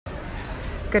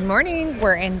Good morning.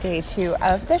 We're in day 2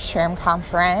 of the SHRM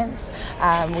conference.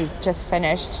 We've just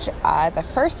finished the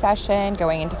first session,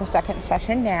 going into the second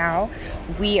session now.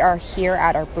 We are here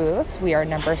at our booths. We are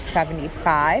number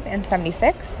 75 and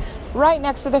 76, right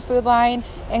next to the food line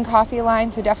and coffee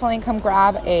line. So definitely come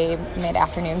grab a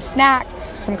mid-afternoon snack,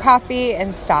 some coffee,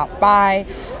 and stop by.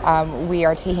 We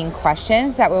are taking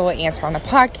questions that we will answer on the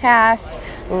podcast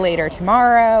later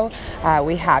tomorrow.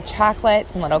 We have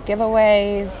chocolates and little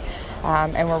giveaways.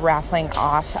 And we're raffling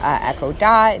off Echo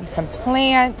Dot and some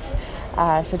plants.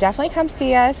 So definitely come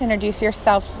see us, introduce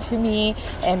yourself to me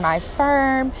and my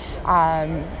firm.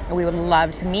 We would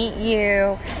love to meet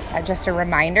you. Just a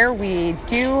reminder, we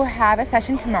do have a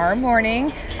session tomorrow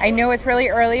morning. I know it's really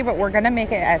early, but we're going to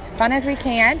make it as fun as we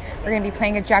can. We're going to be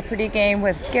playing a Jeopardy game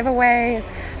with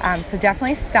giveaways. So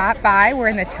definitely stop by. We're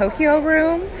in the Tokyo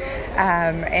room,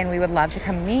 and we would love to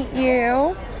come meet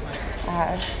you.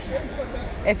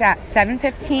 It's at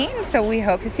 7:15, so we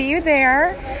hope to see you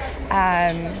there.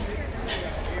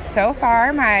 So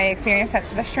far, my experience at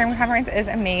the SHRM conference is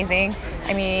amazing.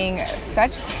 I mean,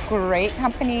 such great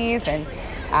companies and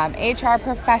HR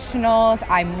professionals.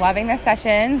 I'm loving the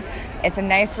sessions. It's a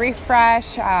nice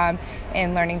refresh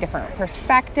in learning different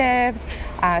perspectives.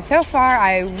 So far,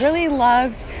 I really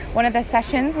loved one of the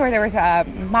sessions where there was a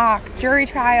mock jury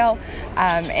trial,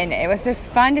 and it was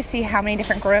just fun to see how many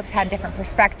different groups had different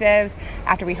perspectives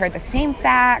after we heard the same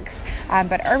facts,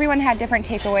 but everyone had different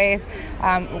takeaways,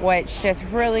 which just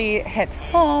really hits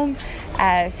home.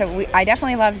 I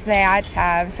definitely loved that,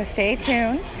 so stay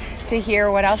tuned to hear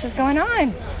what else is going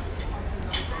on.